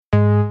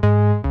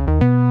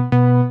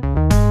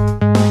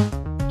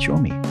Show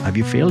me. Have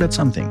you failed at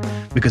something?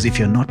 Because if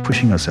you're not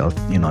pushing yourself,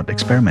 you're not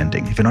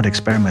experimenting. If you're not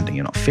experimenting,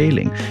 you're not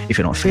failing. If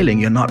you're not failing,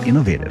 you're not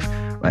innovative,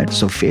 right?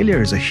 So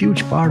failure is a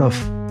huge part of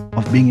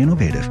being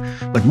innovative.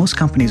 But most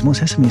companies, most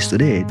SMEs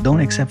today don't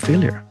accept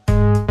failure.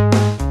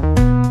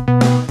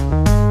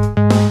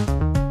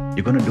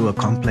 You're going to do a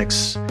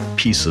complex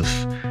piece of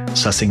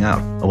sussing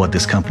out what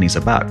this company is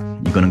about.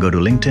 You're going to go to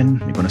LinkedIn.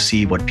 You're going to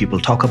see what people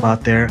talk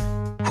about there.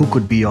 Who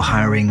could be your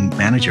hiring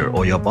manager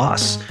or your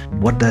boss?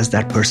 What does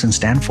that person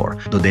stand for?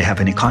 Do they have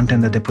any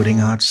content that they're putting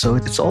out? So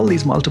it's all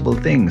these multiple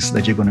things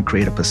that you're going to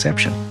create a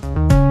perception.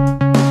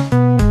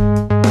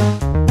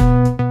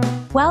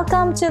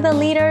 Welcome to the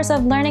Leaders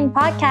of Learning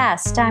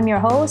podcast. I'm your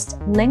host,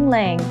 Ling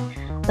Ling.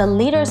 The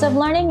Leaders of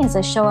Learning is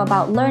a show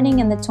about learning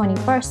in the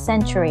 21st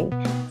century.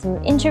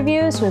 Through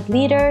interviews with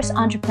leaders,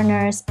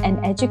 entrepreneurs,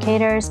 and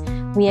educators,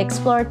 we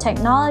explore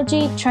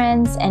technology,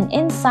 trends, and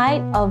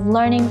insight of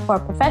learning for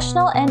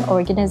professional and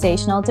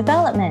organizational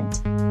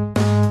development.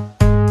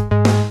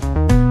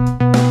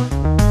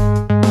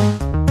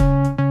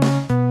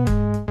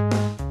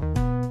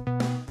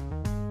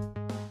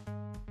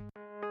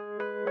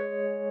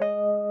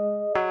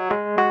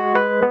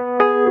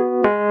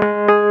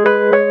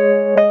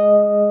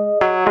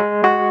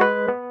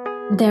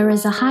 There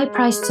is a high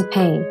price to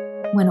pay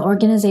when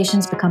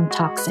organizations become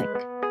toxic.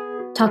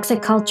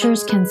 Toxic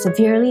cultures can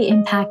severely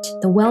impact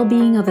the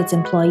well-being of its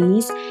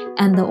employees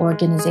and the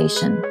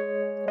organization,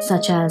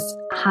 such as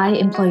high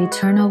employee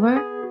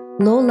turnover,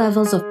 low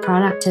levels of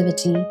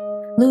productivity,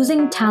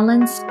 losing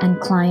talents and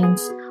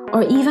clients,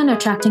 or even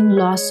attracting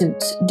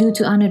lawsuits due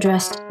to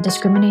unaddressed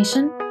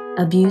discrimination,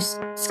 abuse,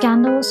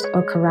 scandals,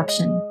 or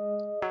corruption.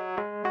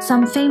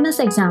 Some famous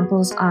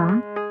examples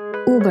are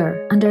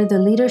Uber under the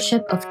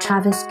leadership of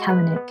Travis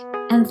Kalanick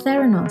and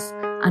Theranos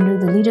under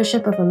the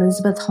leadership of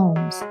Elizabeth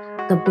Holmes,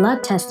 the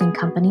blood testing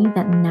company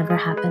that never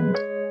happened.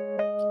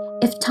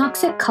 If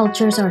toxic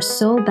cultures are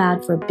so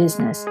bad for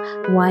business,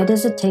 why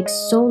does it take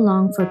so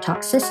long for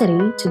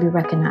toxicity to be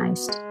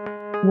recognized?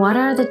 What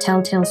are the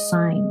telltale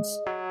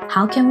signs?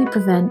 How can we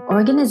prevent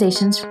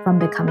organizations from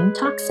becoming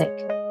toxic?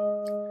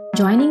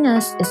 Joining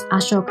us is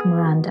Ashok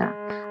Muranda,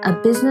 a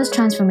business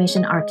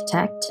transformation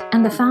architect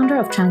and the founder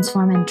of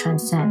Transform and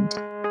Transcend.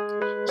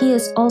 He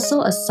is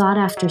also a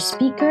sought-after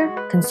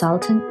speaker,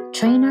 consultant,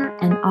 trainer,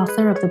 and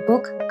author of the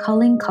book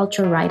Culling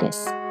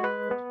Culture-ritis.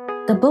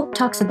 The book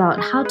talks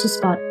about how to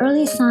spot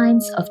early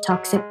signs of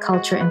toxic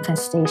culture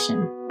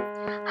infestation,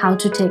 how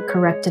to take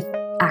corrective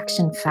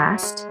action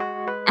fast,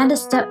 and a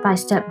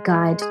step-by-step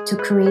guide to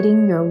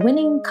creating your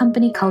winning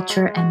company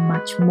culture and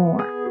much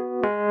more.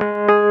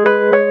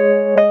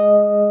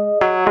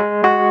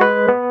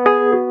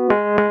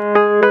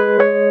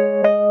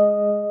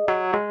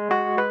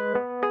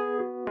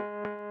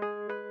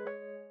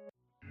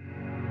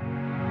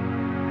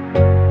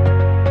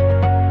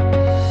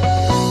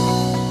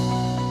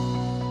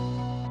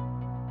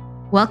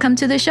 Welcome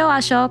to the show,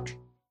 Ashok.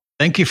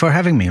 Thank you for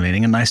having me,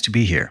 Ling, and nice to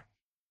be here.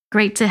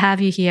 Great to have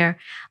you here.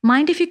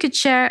 Mind if you could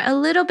share a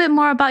little bit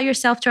more about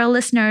yourself to our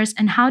listeners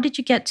and how did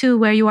you get to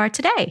where you are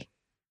today?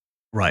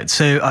 Right.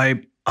 So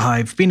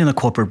I've been in the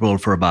corporate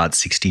world for about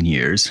 16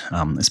 years.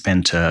 I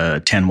spent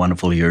 10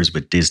 wonderful years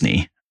with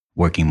Disney,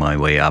 working my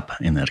way up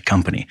in that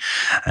company.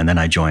 And then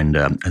I joined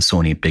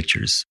Sony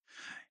Pictures.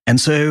 And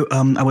so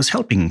I was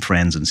helping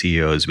friends and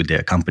CEOs with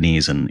their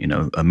companies and,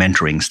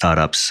 mentoring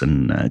startups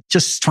and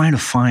just trying to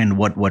find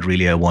what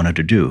really I wanted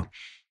to do.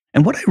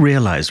 And what I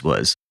realized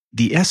was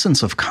the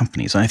essence of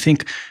companies. I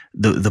think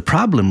the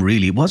problem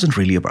really wasn't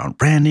really around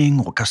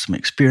branding or customer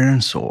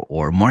experience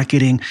or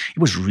marketing. It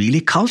was really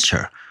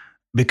culture.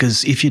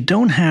 Because if you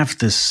don't have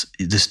this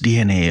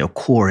DNA or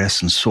core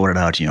essence sorted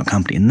out in your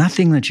company,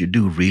 nothing that you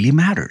do really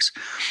matters.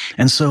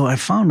 And so I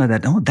found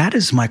that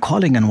is my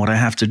calling and what I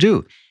have to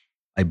do.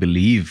 I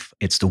believe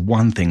it's the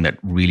one thing that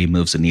really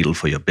moves the needle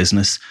for your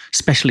business,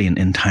 especially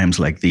in times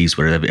like these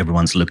where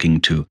everyone's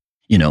looking to,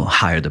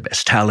 hire the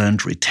best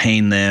talent,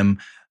 retain them,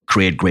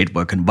 create great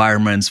work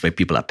environments where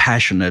people are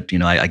passionate.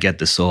 I get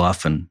this so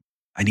often.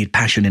 I need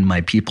passion in my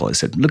people. I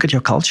said, look at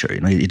your culture.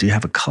 Do you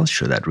have a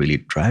culture that really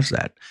drives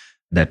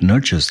that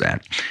nurtures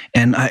that?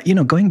 And,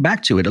 going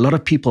back to it, a lot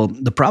of people,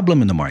 the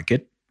problem in the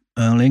market,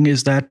 Ling,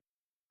 is that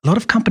a lot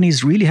of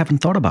companies really haven't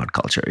thought about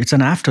culture. It's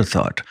an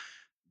afterthought.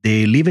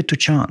 They leave it to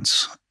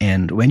chance.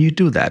 And when you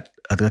do that,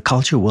 the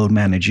culture will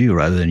manage you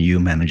rather than you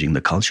managing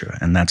the culture.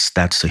 And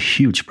that's a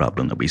huge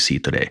problem that we see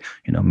today.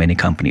 Many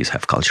companies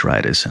have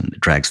culture-ritis and it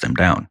drags them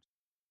down.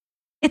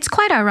 It's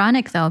quite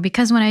ironic, though,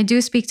 because when I do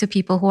speak to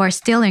people who are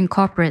still in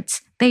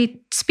corporates, they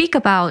speak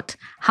about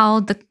how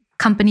the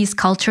company's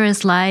culture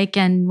is like.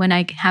 And when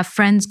I have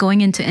friends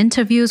going into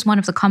interviews, one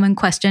of the common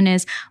question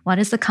is, what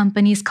is the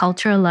company's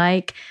culture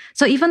like?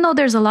 So even though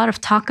there's a lot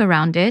of talk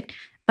around it,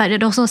 but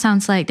it also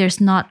sounds like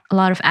there's not a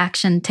lot of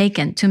action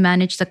taken to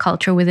manage the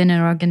culture within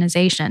an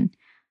organization.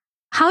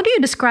 How do you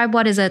describe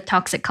what is a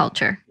toxic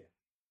culture?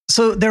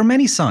 So there are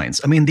many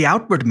signs. I mean, the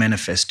outward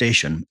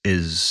manifestation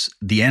is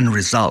the end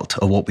result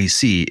of what we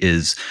see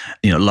is,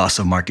 loss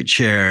of market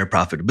share,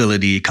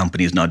 profitability,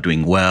 companies not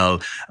doing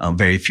well,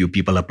 very few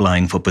people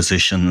applying for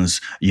positions,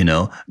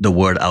 the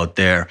word out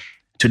there.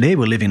 Today,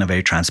 we're living in a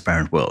very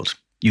transparent world.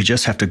 You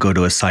just have to go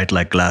to a site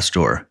like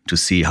Glassdoor to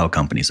see how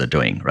companies are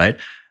doing, right?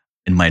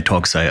 In my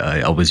talks,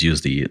 I always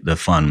use the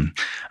fun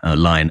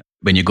line.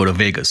 When you go to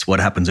Vegas, what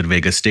happens in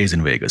Vegas stays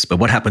in Vegas. But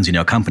what happens in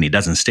your company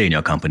doesn't stay in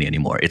your company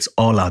anymore. It's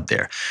all out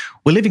there.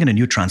 We're living in a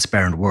new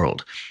transparent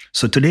world.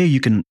 So today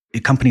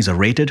companies are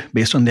rated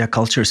based on their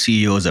culture.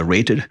 CEOs are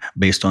rated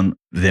based on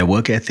their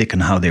work ethic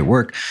and how they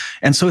work.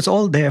 And so it's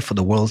all there for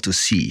the world to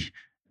see.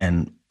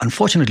 And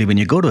unfortunately, when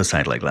you go to a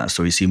site like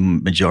Glassdoor, you see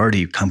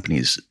majority of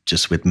companies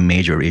just with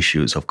major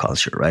issues of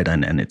culture, right?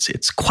 And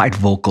it's quite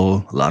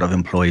vocal. A lot of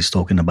employees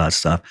talking about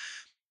stuff.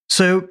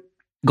 So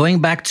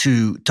going back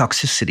to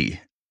toxicity,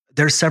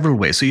 there are several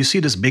ways. So you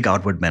see this big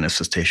outward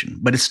manifestation,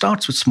 but it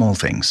starts with small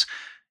things.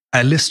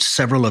 I list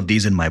several of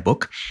these in my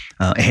book.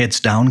 A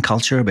heads down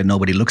culture where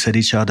nobody looks at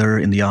each other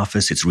in the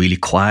office. It's really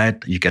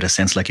quiet. You get a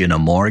sense like you're in a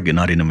morgue. You're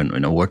not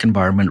in a work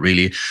environment,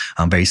 really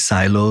very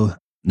silo.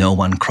 No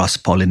one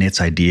cross-pollinates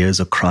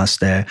ideas across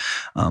there.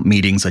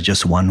 Meetings are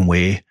just one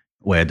way,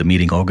 where the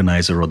meeting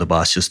organizer or the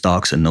boss just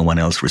talks and no one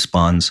else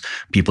responds.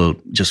 People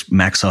just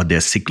max out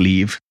their sick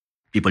leave.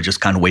 People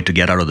just can't wait to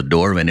get out of the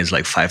door when it's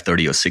like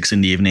 5:30 or 6 in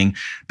the evening.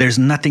 There's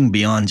nothing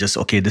beyond just,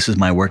 okay, this is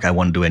my work. I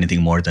won't do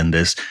anything more than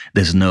this.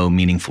 There's no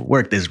meaningful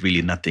work. There's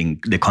really nothing.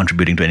 They're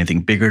contributing to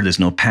anything bigger. There's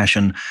no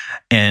passion.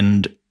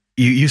 And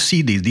you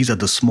see these are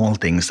the small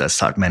things that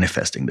start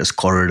manifesting. There's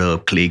corridor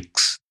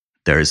cliques.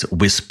 There's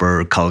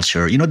whisper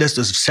culture.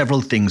 There's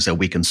several things that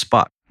we can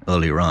spot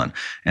earlier on.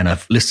 And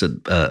I've listed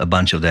a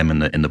bunch of them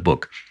in the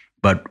book.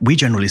 But we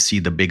generally see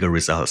the bigger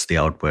results, the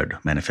outward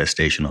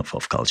manifestation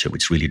of culture,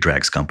 which really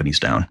drags companies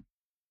down.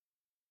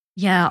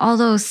 Yeah, all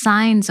those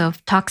signs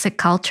of toxic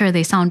culture,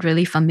 they sound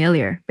really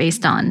familiar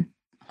based on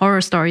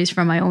horror stories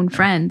from my own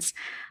friends.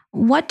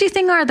 What do you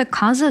think are the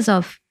causes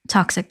of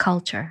toxic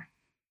culture?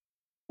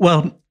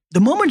 Well,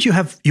 the moment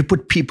you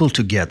put people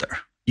together,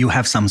 you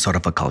have some sort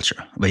of a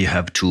culture where you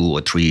have 2 or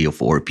 3 or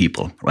 4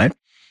 people, right?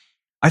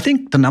 I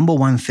think the number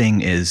one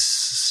thing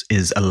is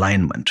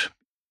alignment.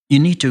 You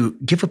need to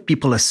give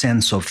people a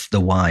sense of the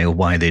why, or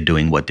why they're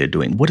doing what they're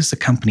doing. What is the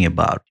company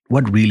about?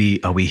 What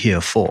really are we here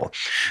for?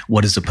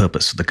 What is the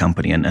purpose of the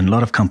company? And a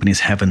lot of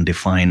companies haven't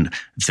defined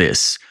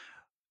this.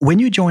 When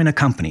you join a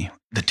company,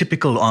 the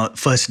typical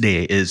first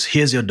day is,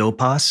 here's your door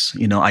pass.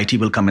 IT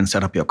will come and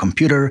set up your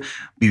computer.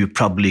 You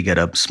probably get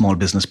a small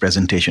business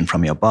presentation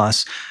from your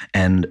boss.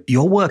 And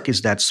your work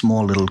is that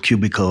small little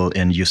cubicle,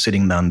 and you're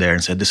sitting down there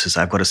and say,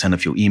 I've got to send a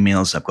few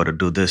emails. I've got to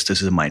do this.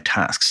 This is my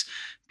tasks.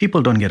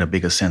 People don't get a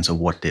bigger sense of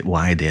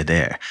why they're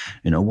there.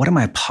 What am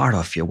I part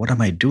of here? What am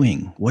I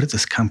doing? What is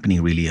this company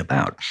really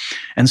about?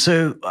 And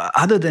so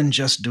other than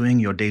just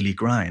doing your daily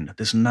grind,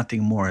 there's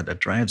nothing more that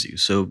drives you.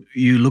 So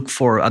you look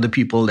for other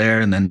people there,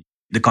 and then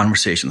the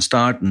conversations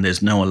start, and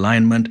there's no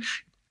alignment.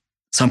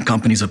 Some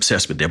companies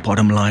obsessed with their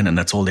bottom line, and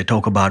that's all they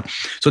talk about.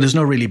 So there's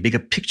no really bigger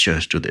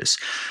picture to this.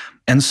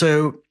 And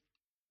so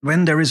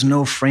when there is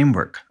no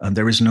framework,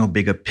 there is no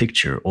bigger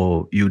picture,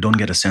 or you don't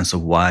get a sense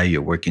of why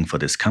you're working for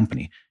this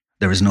company,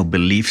 there is no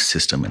belief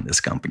system in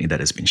this company that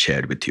has been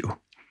shared with you,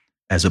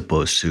 as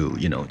opposed to,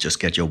 just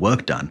get your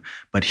work done.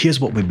 But here's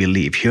what we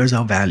believe. Here's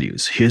our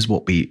values. Here's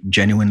what we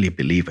genuinely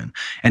believe in.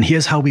 And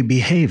here's how we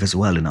behave as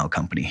well in our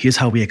company. Here's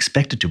how we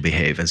expect it to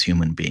behave as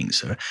human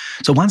beings.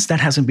 So once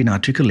that hasn't been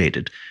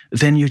articulated,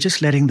 then you're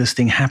just letting this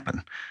thing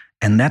happen.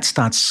 And that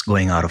starts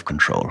going out of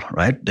control,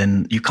 right?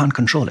 Then you can't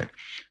control it.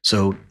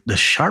 So the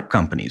sharp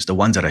companies, the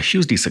ones that are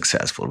hugely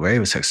successful,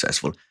 very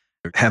successful,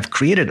 have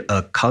created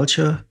a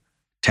culture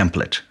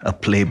template, a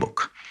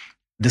playbook.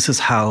 This is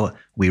how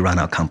we run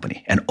our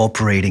company, an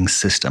operating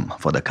system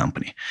for the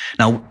company.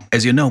 Now,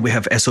 as you know, we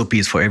have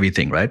SOPs for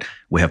everything, right?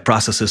 We have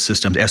processes,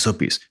 systems,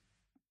 SOPs.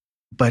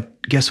 But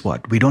guess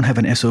what? We don't have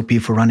an SOP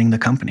for running the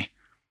company.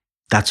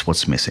 That's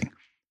what's missing.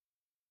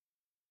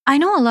 I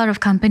know a lot of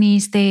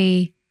companies,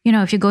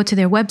 if you go to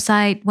their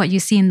website, what you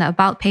see in the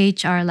About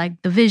page are like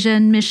the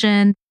vision,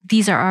 mission,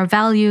 these are our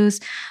values.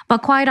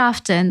 But quite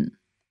often,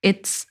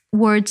 it's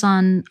words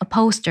on a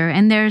poster,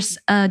 and there's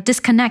a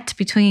disconnect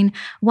between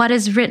what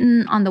is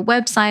written on the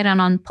website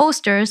and on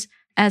posters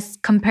as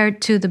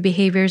compared to the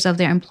behaviors of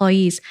their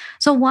employees.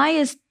 So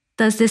why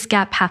does this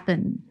gap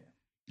happen?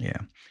 Yeah.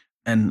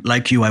 And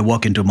like you, I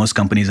walk into most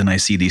companies and I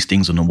see these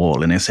things on the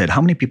wall, and I said,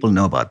 how many people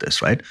know about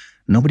this, right?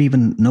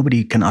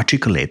 Nobody can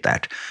articulate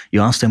that.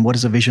 You ask them, what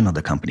is the vision of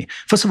the company?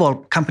 First of all,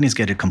 companies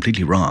get it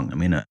completely wrong. I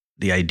mean,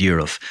 the idea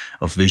of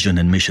vision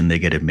and mission, they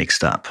get it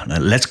mixed up. Now,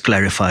 let's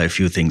clarify a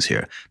few things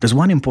here. There's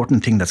one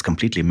important thing that's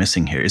completely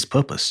missing here is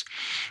purpose.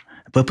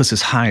 Purpose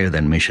is higher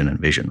than mission and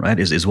vision, right?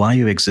 Is why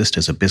you exist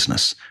as a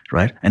business,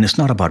 right? And it's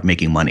not about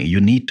making money. You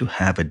need to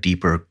have a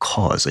deeper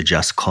cause, a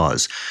just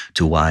cause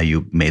to why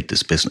you made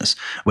this business.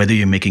 Whether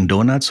you're making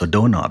donuts or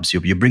doorknobs,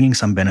 you're bringing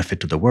some benefit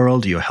to the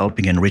world, you're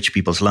helping enrich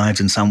people's lives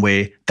in some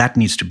way, that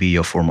needs to be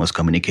your foremost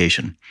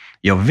communication.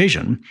 Your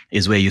vision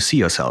is where you see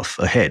yourself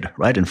ahead,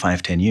 right? In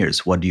 5-10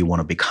 years, what do you want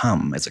to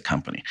become as a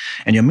company?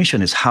 And your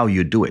mission is how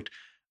you do it.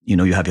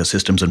 You have your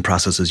systems and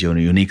processes, your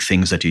unique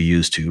things that you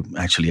use to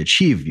actually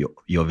achieve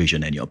your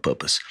vision and your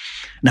purpose.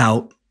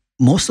 Now,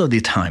 most of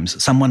the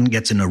times, someone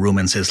gets in a room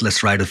and says,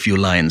 let's write a few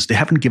lines. They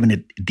haven't given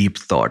it deep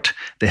thought.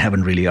 They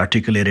haven't really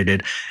articulated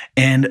it.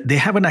 And they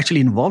haven't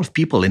actually involved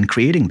people in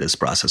creating this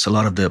process. A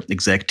lot of the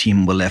exec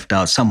team were left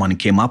out. Someone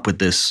came up with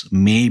this.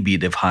 Maybe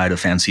they've hired a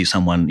fancy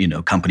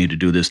company to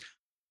do this.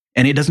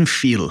 And it doesn't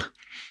feel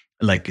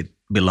like it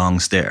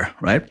belongs there,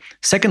 right?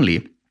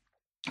 Secondly,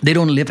 they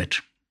don't live it.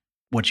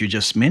 What you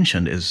just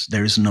mentioned is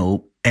there is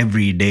no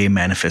everyday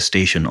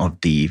manifestation of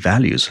the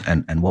values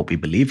and what we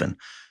believe in.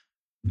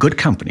 Good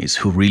companies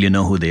who really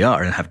know who they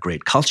are and have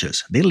great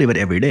cultures, they live it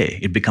every day.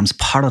 It becomes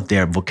part of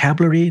their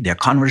vocabulary, their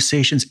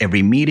conversations,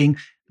 every meeting.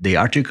 They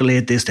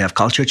articulate this. They have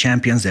culture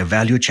champions, they're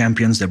value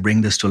champions. They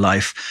bring this to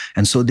life.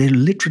 And so they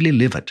literally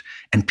live it.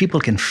 And people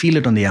can feel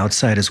it on the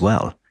outside as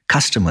well.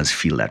 Customers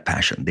feel that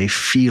passion. They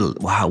feel,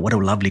 wow, what a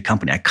lovely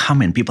company. I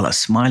come in, people are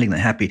smiling, they're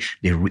happy.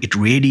 It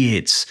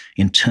radiates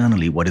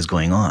internally what is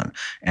going on.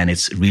 And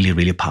it's really,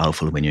 really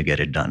powerful when you get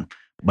it done.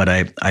 But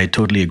I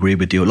totally agree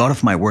with you. A lot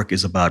of my work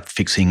is about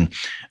fixing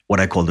what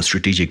I call the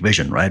strategic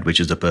vision, right? Which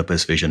is the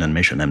purpose, vision, and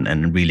mission,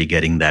 and really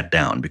getting that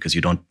down. Because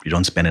you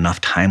don't spend enough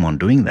time on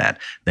doing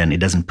that, then it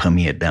doesn't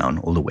permeate down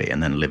all the way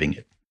and then living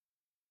it.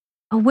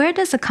 Where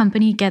does a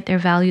company get their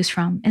values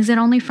from? Is it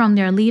only from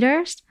their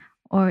leaders?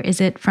 Or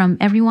is it from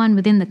everyone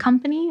within the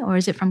company? Or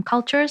is it from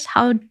cultures?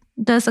 How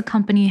does a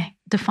company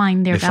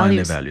define their values? Define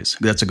their values.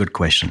 That's a good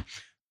question.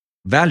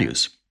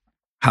 Values.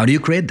 How do you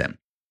create them?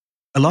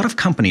 A lot of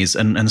companies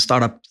and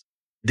startups,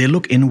 they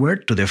look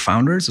inward to their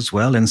founders as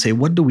well and say,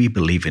 what do we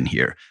believe in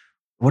here?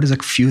 What is a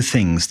few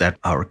things that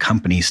our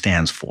company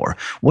stands for?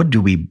 What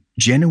do we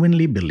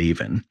genuinely believe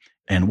in?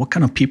 And what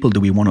kind of people do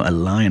we want to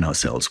align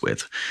ourselves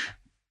with?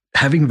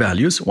 Having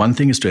values, one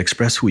thing is to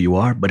express who you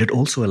are, but it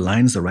also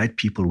aligns the right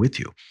people with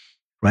you.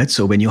 Right?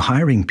 So when you're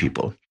hiring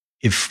people,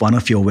 if one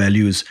of your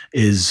values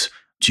is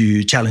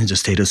to challenge the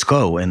status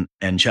quo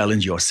and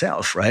challenge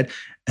yourself, right?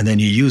 And then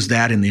you use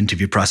that in the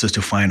interview process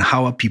to find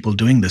how are people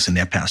doing this in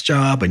their past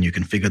job, and you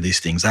can figure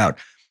these things out.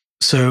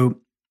 So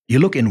you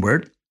look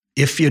inward.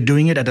 If you're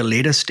doing it at a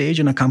later stage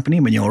in a company,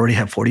 when you already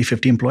have 40,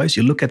 50 employees,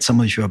 you look at some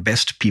of your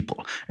best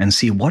people and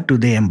see what do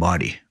they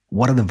embody?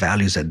 What are the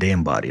values that they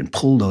embody? And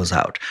pull those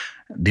out.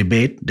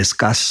 Debate,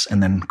 discuss,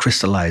 and then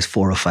crystallize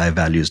 4 or 5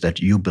 values that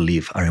you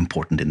believe are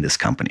important in this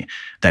company,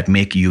 that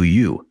make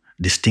you,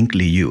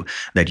 distinctly you,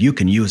 that you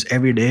can use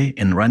every day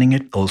in running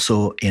it,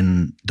 also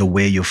in the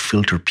way you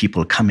filter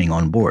people coming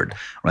on board,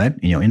 right?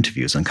 In your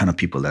interviews and kind of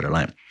people that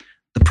align.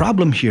 The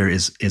problem here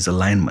is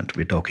alignment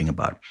we're talking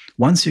about.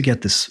 Once you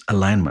get this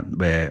alignment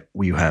where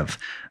you have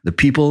the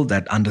people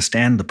that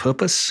understand the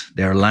purpose,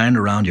 they're aligned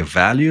around your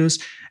values,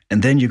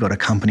 and then you got a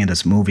company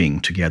that's moving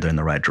together in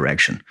the right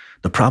direction.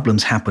 The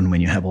problems happen when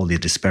you have all these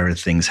disparate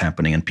things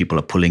happening and people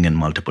are pulling in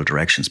multiple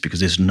directions because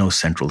there's no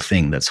central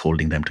thing that's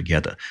holding them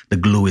together. The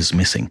glue is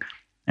missing.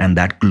 And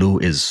that glue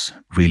is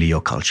really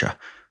your culture,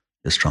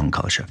 the strong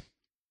culture.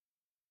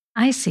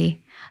 I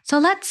see. So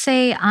let's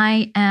say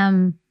I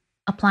am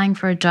applying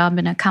for a job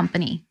in a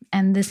company.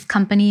 And this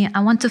company,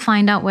 I want to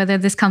find out whether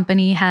this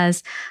company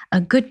has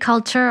a good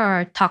culture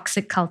or a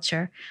toxic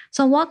culture.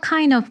 So what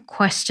kind of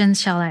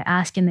questions shall I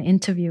ask in the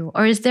interview?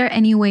 Or is there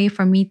any way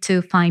for me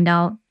to find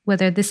out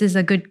whether this is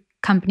a good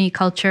company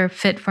culture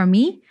fit for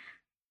me,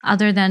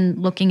 other than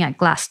looking at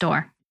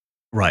Glassdoor?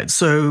 Right.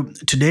 So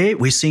today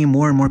we're seeing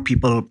more and more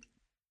people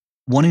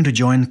wanting to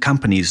join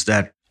companies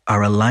that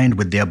are aligned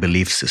with their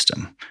belief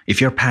system. If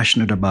you're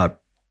passionate about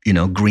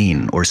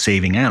green or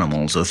saving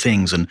animals or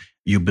things, and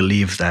you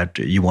believe that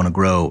you want to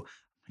grow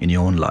in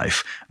your own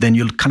life, then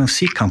you'll kind of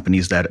see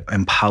companies that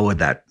empower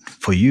that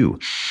for you.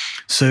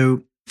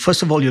 So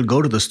first of all, you'll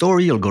go to the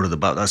story, you'll go to the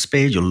About Us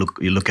page, you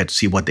look at,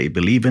 see what they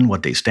believe in,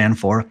 what they stand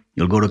for.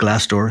 You'll go to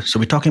Glassdoor. So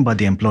we're talking about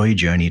the employee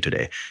journey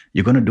today.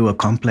 You're going to do a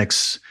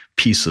complex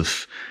piece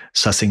of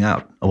sussing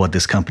out what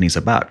this company is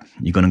about.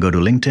 You're going to go to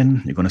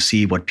LinkedIn. You're going to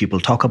see what people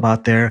talk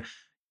about there.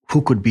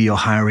 Who could be your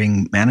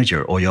hiring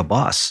manager or your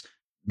boss?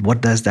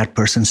 What does that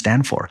person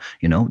stand for?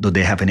 Do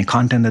they have any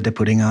content that they're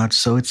putting out?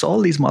 So it's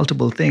all these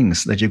multiple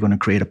things that you're going to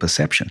create a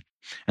perception.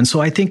 And so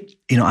I think,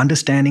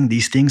 understanding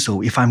these things.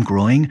 So if I'm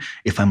growing,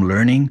 if I'm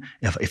learning,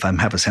 if I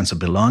have a sense of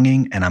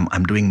belonging and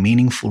I'm doing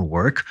meaningful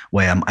work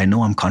where I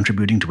know I'm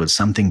contributing towards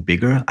something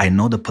bigger, I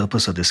know the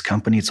purpose of this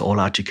company, it's all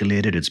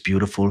articulated, it's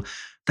beautiful.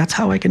 That's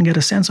how I can get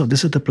a sense of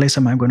this is the place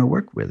I'm going to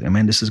work with.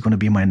 This is going to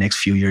be my next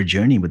few-year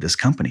journey with this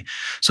company.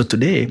 So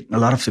today, a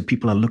lot of the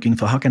people are looking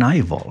for how can I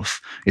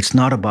evolve? It's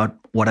not about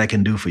what I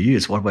can do for you.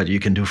 It's what you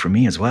can do for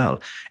me as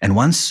well. And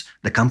once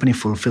the company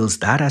fulfills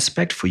that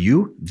aspect for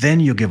you, then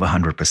you give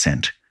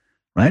 100%.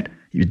 right?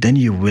 Then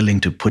you're willing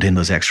to put in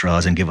those extra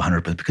hours and give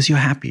 100% because you're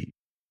happy.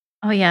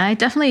 Oh yeah, I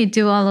definitely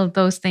do all of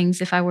those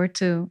things if I were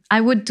to.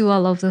 I would do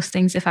all of those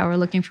things if I were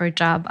looking for a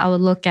job. I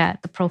would look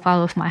at the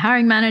profile of my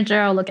hiring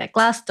manager. I'll look at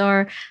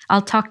Glassdoor.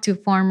 I'll talk to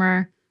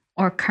former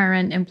or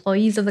current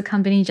employees of the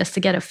company just to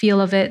get a feel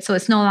of it. So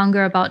it's no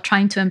longer about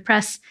trying to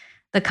impress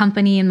the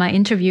company in my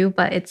interview,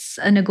 but it's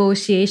a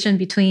negotiation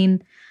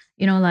between,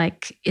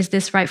 like, is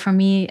this right for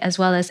me, as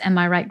well as am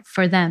I right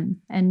for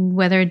them, and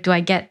whether do I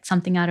get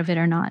something out of it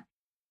or not.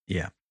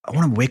 Yeah. I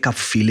want to wake up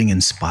feeling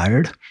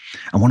inspired.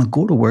 I want to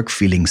go to work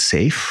feeling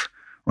safe,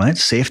 right?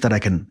 Safe that I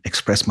can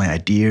express my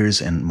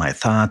ideas and my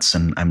thoughts,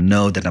 and I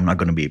know that I'm not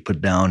going to be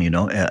put down.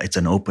 It's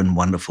an open,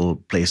 wonderful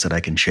place that I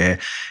can share.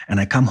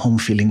 And I come home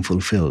feeling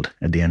fulfilled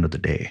at the end of the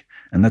day.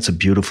 And that's a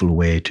beautiful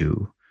way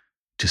to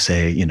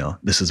say,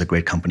 this is a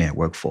great company I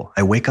work for.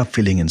 I wake up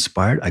feeling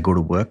inspired. I go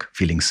to work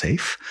feeling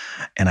safe,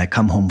 and I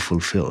come home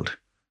fulfilled.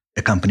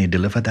 A company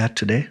deliver that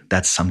today?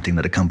 That's something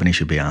that a company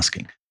should be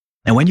asking.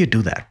 And when you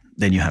do that,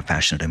 then you have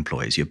passionate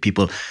employees. You have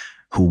people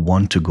who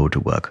want to go to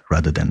work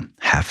rather than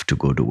have to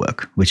go to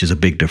work, which is a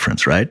big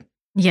difference, right?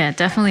 Yeah,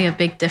 definitely a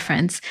big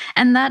difference.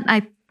 And that,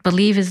 I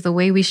believe, is the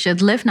way we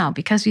should live now,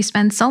 because we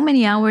spend so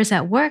many hours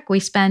at work. We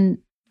spend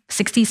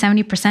 60,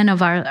 70%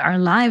 of our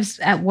lives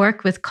at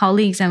work with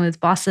colleagues and with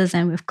bosses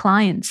and with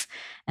clients,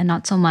 and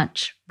not so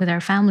much with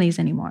our families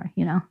anymore,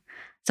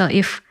 So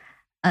if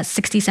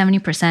 60,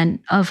 70%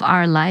 of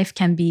our life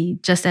can be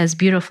just as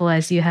beautiful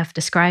as you have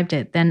described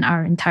it, then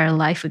our entire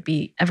life would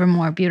be ever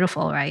more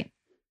beautiful, right?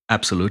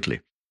 Absolutely.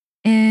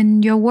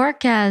 In your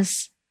work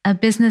as a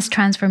business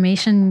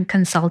transformation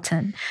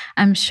consultant,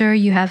 I'm sure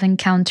you have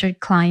encountered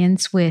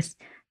clients with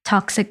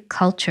toxic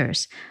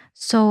cultures.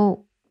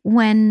 So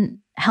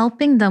when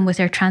helping them with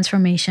their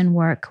transformation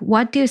work,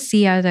 what do you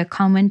see are the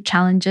common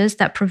challenges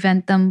that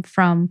prevent them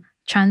from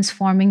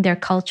transforming their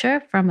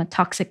culture from a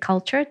toxic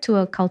culture to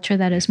a culture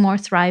that is more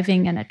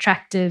thriving and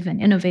attractive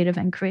and innovative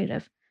and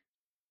creative?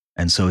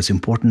 And so it's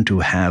important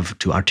to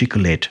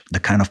articulate the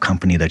kind of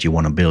company that you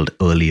want to build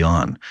early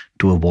on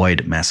to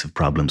avoid massive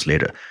problems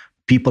later.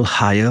 People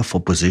hire for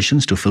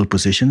positions, to fill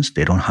positions.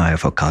 They don't hire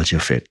for culture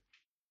fit.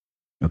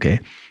 Okay.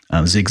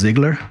 Zig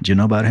Ziglar, do you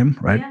know about him,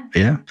 right?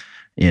 Yeah.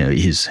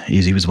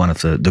 He was one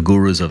of the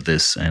gurus of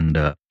this. And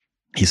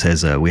he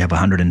says we have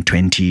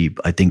 120,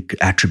 I think,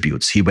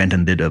 attributes. He went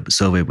and did a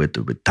survey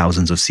with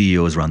thousands of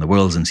CEOs around the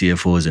world and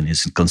CFOs in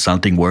his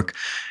consulting work.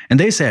 And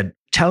they said,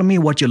 tell me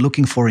what you're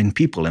looking for in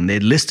people. And they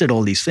listed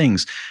all these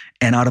things.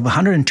 And out of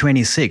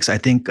 126, I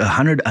think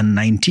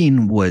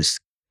 119 was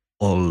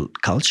all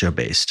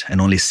culture-based,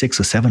 and only 6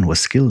 or 7 was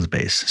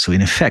skills-based. So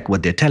in effect,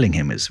 what they're telling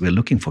him is we're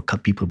looking for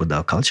people with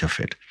our culture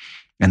fit.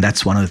 And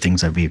that's one of the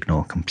things that we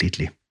ignore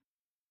completely.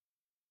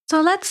 So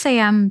let's say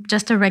I'm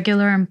just a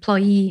regular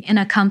employee in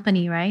a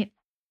company, right?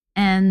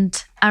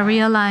 And I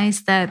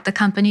realize that the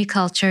company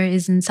culture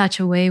is in such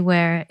a way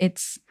where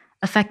it's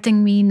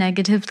affecting me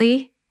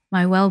negatively.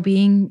 My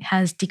well-being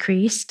has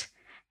decreased.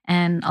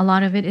 And a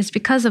lot of it is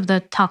because of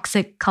the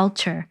toxic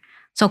culture.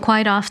 So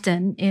quite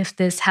often, if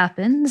this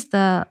happens,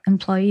 the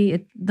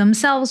employee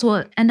themselves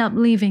will end up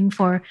leaving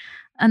for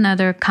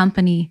another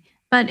company.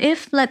 But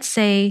if, let's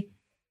say,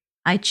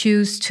 I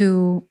choose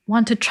to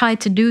want to try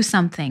to do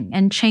something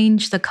and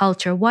change the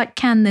culture, what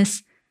can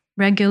this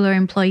regular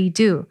employee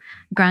do?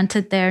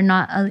 Granted, they're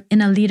not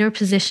in a leader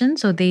position,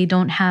 so they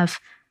don't have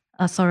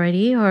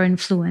authority or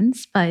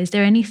influence, but is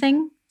there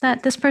anything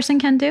that this person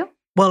can do?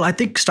 Well, I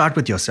think start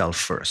with yourself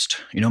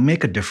first.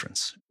 Make a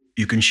difference.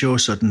 You can show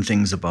certain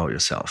things about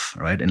yourself,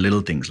 right? And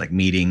little things like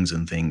meetings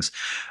and things,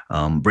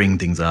 bring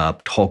things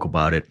up, talk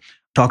about it,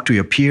 talk to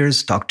your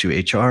peers, talk to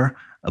HR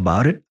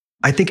about it.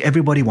 I think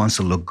everybody wants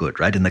to look good,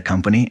 right, in the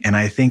company. And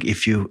I think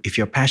if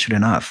you're passionate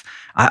enough,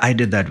 I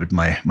did that with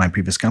my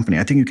previous company.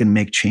 I think you can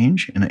make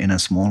change in a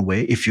small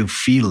way if you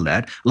feel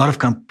that. A lot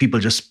of people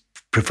just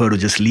prefer to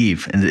just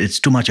leave, and it's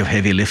too much of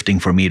heavy lifting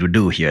for me to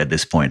do here at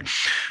this point.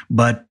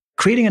 But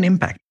creating an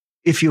impact.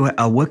 If you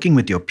are working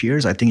with your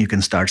peers, I think you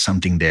can start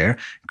something there,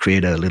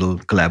 create a little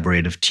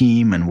collaborative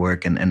team and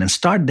work and then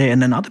start there.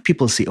 And then other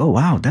people see, oh,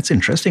 wow, that's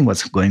interesting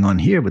what's going on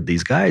here with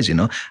these guys.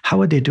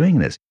 How are they doing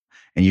this?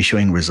 And you're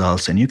showing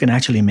results, and you can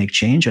actually make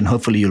change, and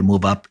hopefully you'll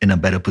move up in a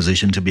better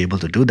position to be able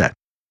to do that.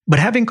 But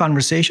having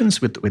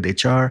conversations with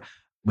HR,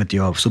 with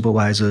your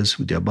supervisors,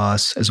 with your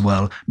boss as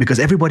well, because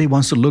everybody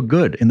wants to look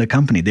good in the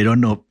company. They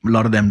don't know, a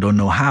lot of them don't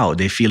know how.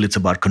 They feel it's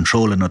about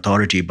control and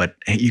authority, but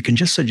you can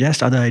just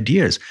suggest other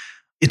ideas.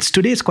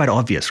 Today it's quite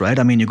obvious, right?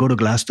 I mean, you go to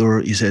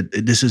Glassdoor, you said,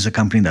 this is a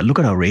company that, look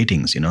at our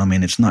ratings,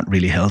 it's not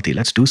really healthy.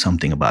 Let's do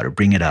something about it,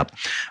 bring it up,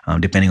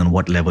 depending on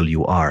what level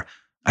you are.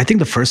 I think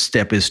the first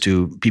step is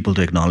people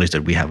to acknowledge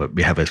that we have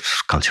a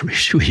culture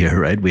issue here,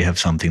 right? We have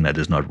something that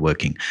is not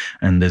working,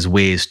 and there's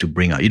ways to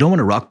bring out. You don't want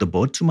to rock the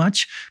boat too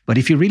much, but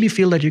if you really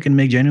feel that you can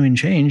make genuine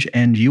change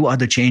and you are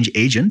the change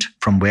agent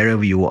from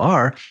wherever you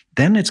are,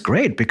 then it's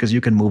great because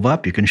you can move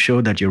up. You can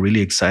show that you're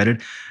really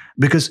excited,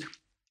 because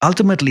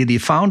ultimately, the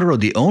founder or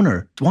the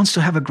owner wants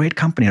to have a great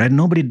company, right?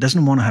 Nobody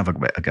doesn't want to have a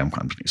great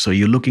company. So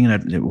you're looking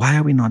at, why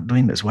are we not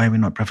doing this? Why are we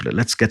not profitable?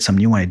 Let's get some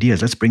new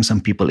ideas. Let's bring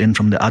some people in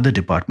from the other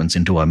departments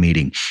into our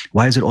meeting.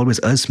 Why is it always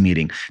us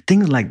meeting?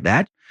 Things like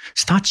that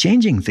start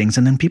changing things.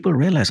 And then people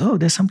realize, oh,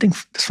 there's something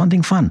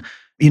fun.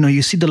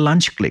 You see the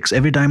lunch clicks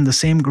every time the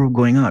same group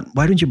going out.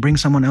 Why don't you bring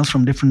someone else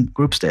from different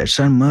groups there?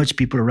 Try and merge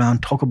people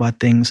around, talk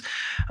about things.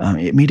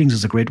 Meetings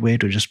is a great way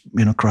to just,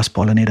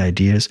 cross-pollinate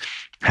ideas,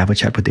 have a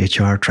chat with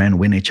HR, try and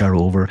win HR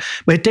over.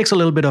 But it takes a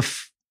little bit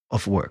of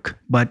work,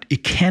 but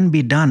it can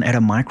be done at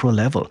a micro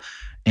level.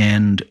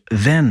 And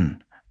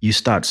then you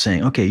start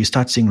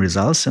seeing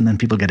results, and then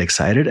people get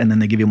excited, and then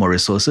they give you more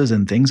resources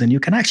and things, and you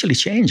can actually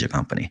change a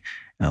company.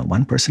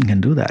 One person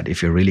can do that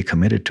if you're really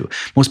committed to.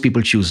 Most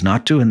people choose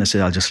not to, and they say,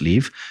 I'll just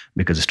leave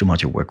because it's too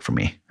much work for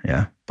me.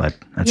 Yeah, but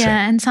that's it.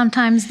 Yeah, and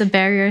sometimes the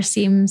barrier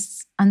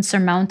seems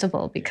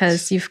unsurmountable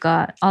because you've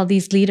got all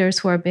these leaders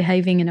who are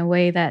behaving in a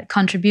way that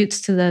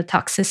contributes to the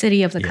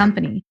toxicity of the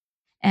company.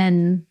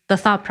 And the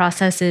thought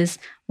process is,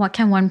 what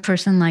can one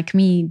person like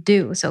me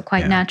do? So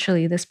quite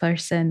naturally, this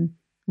person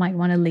might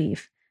want to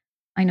leave.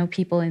 I know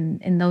people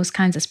in those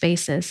kinds of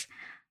spaces.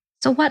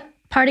 So what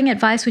parting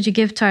advice would you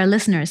give to our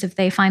listeners if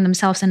they find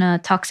themselves in a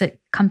toxic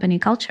company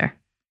culture?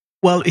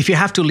 Well, if you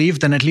have to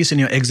leave, then at least in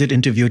your exit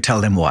interview, tell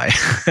them why.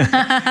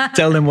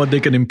 Tell them what they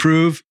can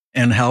improve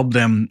and help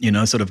them,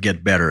 sort of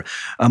get better.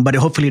 But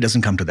hopefully it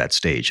doesn't come to that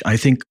stage. I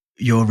think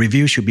your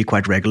review should be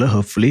quite regular,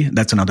 hopefully.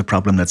 That's another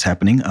problem that's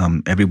happening.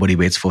 Everybody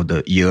waits for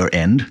the year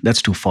end.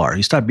 That's too far.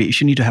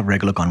 You need to have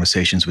regular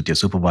conversations with your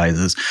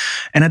supervisors.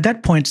 And at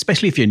that point,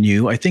 especially if you're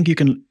new, I think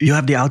you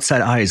have the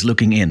outside eyes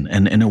looking in.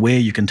 And in a way,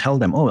 you can tell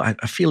them, I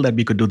feel that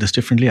we could do this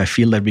differently. I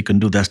feel that we can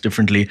do this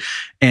differently.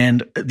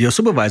 And your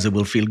supervisor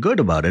will feel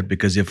good about it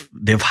because if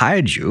they've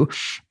hired you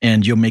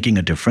and you're making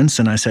a difference,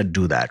 and I said,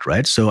 do that,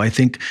 right? So I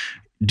think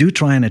do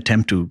try and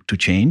attempt to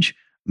change.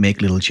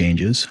 Make little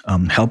changes,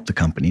 help the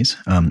companies,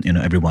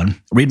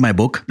 everyone. Read my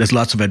book. There's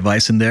lots of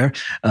advice in there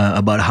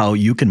about how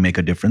you can make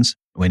a difference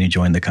when you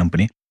join the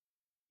company.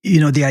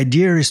 The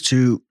idea is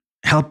to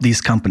help these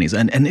companies.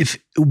 And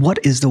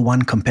what is the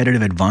one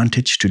competitive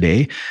advantage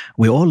today?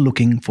 We're all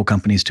looking for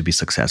companies to be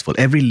successful.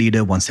 Every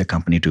leader wants their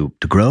company to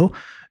grow,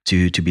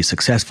 to be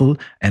successful,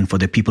 and for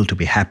their people to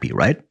be happy,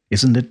 right?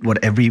 Isn't it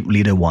what every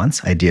leader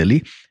wants,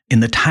 ideally? In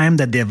the time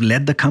that they've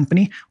led the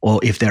company, or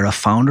if they're a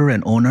founder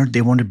and owner,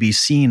 they want to be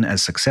seen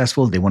as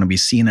successful. They want to be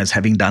seen as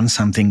having done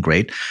something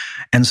great.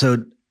 And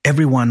so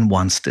everyone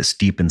wants this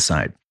deep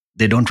inside.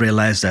 They don't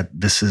realize that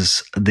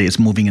it's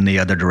moving in the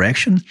other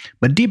direction,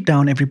 but deep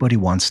down, everybody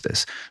wants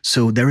this.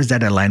 So there is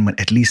that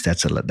alignment, at least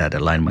that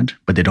alignment,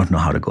 but they don't know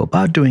how to go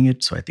about doing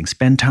it. So I think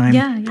spend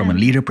time from a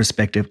leader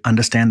perspective,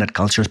 understand that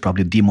culture is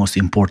probably the most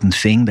important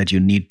thing that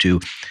you need to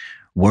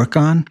work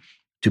on,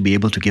 to be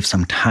able to give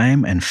some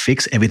time and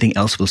fix. Everything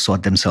else will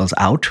sort themselves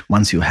out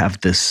once you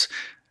have this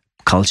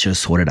culture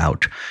sorted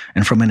out.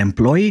 And from an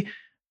employee,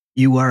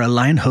 you are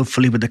aligned,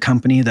 hopefully, with the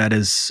company that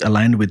is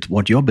aligned with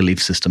what your belief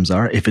systems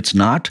are. If it's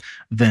not,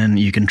 then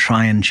you can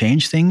try and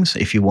change things.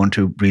 If you want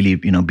to really,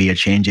 be a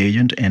change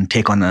agent and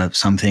take on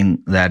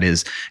something that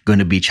is going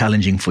to be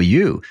challenging for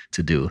you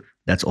to do,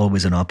 that's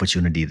always an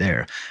opportunity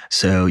there.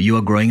 So you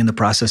are growing in the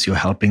process. You're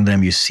helping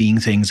them. You're seeing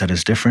things that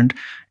is different.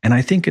 And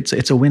I think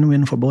it's a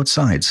win-win for both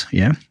sides.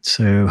 Yeah.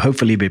 So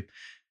hopefully we're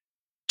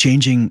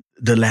changing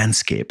the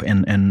landscape.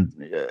 And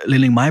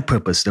Lily, my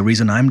purpose, the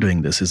reason I'm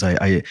doing this is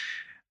I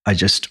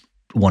just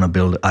want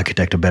to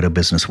architect a better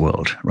business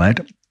world, right?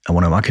 I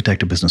want to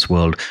architect a business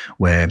world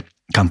where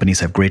companies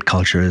have great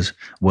cultures,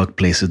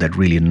 workplaces that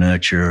really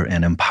nurture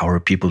and empower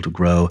people to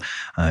grow,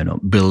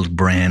 build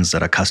brands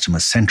that are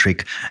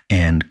customer-centric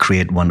and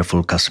create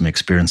wonderful customer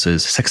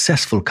experiences,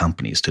 successful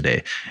companies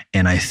today.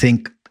 And I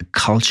think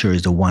culture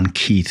is the one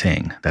key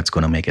thing that's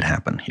going to make it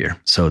happen here.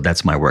 So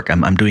that's my work.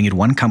 I'm doing it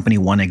one company,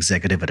 one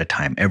executive at a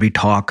time. Every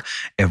talk,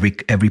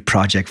 every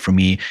project for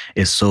me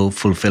is so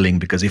fulfilling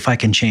because if I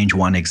can change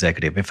one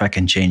executive, if I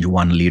can change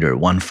one leader,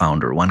 one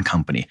founder, one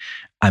company,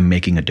 I'm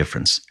making a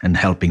difference and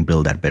helping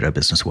build that better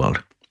business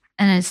world.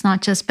 And it's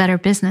not just better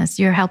business.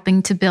 You're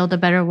helping to build a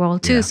better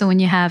world too. Yeah. So when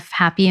you have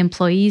happy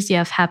employees, you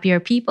have happier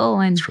people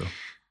and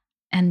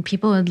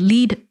people would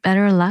lead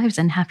better lives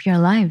and happier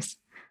lives.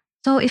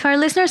 So if our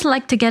listeners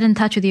like to get in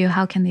touch with you,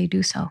 how can they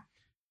do so?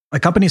 My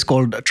company is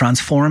called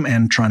Transform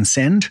and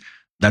Transcend.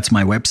 That's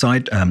my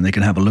website. They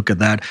can have a look at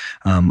that.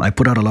 I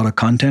put out a lot of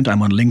content.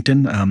 I'm on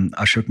LinkedIn,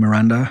 Ashok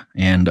Miranda,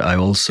 and I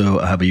also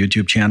have a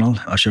YouTube channel,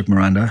 Ashok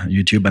Miranda,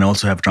 YouTube, and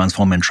also have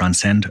Transform and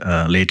Transcend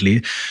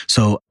lately.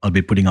 So I'll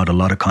be putting out a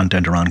lot of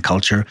content around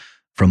culture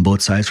from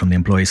both sides, from the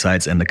employee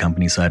sides and the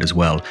company side as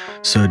well.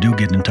 So do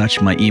get in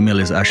touch. My email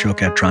is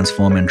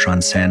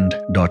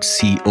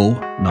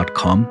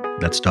ashok@transformandtranscend.co.com.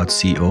 That's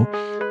 .co.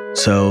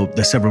 So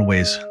there's several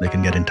ways they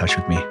can get in touch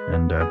with me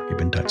and keep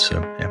in touch.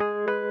 So yeah.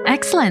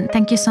 Excellent.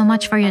 Thank you so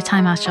much for your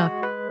time, Ashok.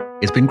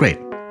 It's been great.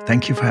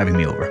 Thank you for having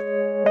me over.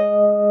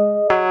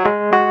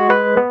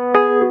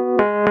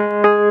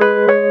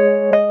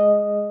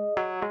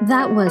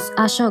 That was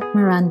Ashok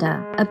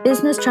Miranda, a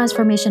business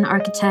transformation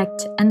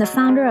architect and the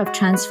founder of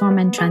Transform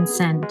and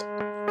Transcend.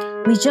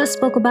 We just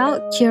spoke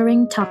about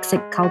curing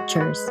toxic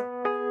cultures.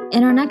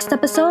 In our next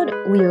episode,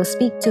 we will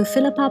speak to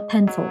Philippa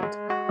Penfold,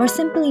 or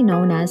simply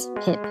known as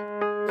Pip.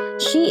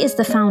 She is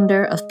the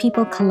founder of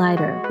People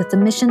Collider with the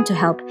mission to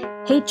help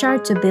HR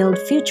to build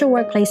future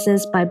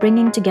workplaces by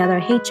bringing together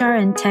HR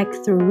and tech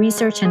through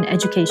research and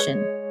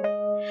education.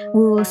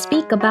 We will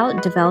speak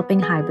about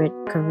developing hybrid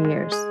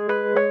careers.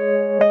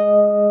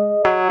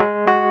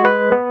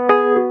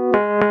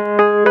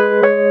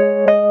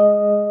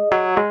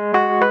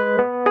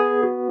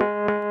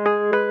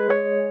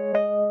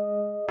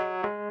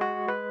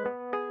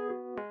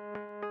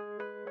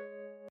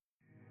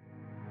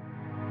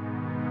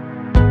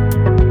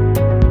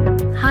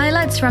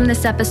 From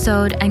this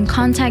episode and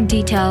contact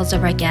details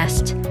of our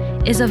guest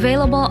is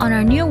available on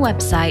our new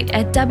website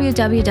at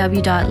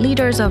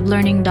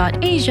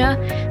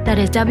www.leadersoflearning.asia. That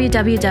is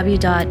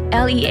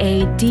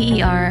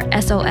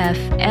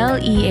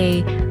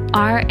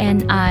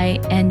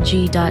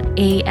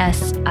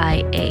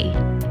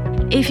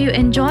www.leadersoflearning.asia. If you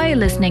enjoy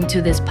listening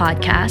to this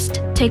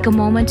podcast, take a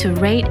moment to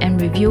rate and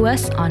review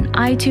us on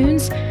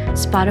iTunes,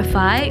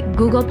 Spotify,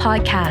 Google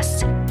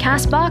Podcasts,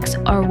 Castbox,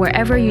 or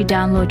wherever you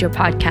download your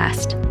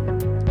podcast.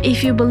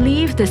 If you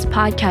believe this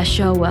podcast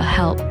show will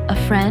help a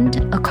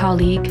friend, a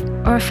colleague,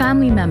 or a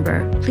family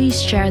member,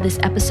 please share this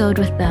episode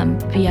with them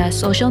via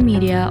social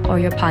media or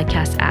your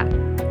podcast app.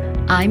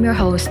 I'm your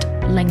host,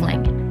 Ling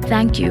Ling.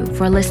 Thank you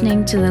for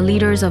listening to the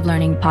Leaders of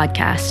Learning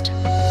podcast.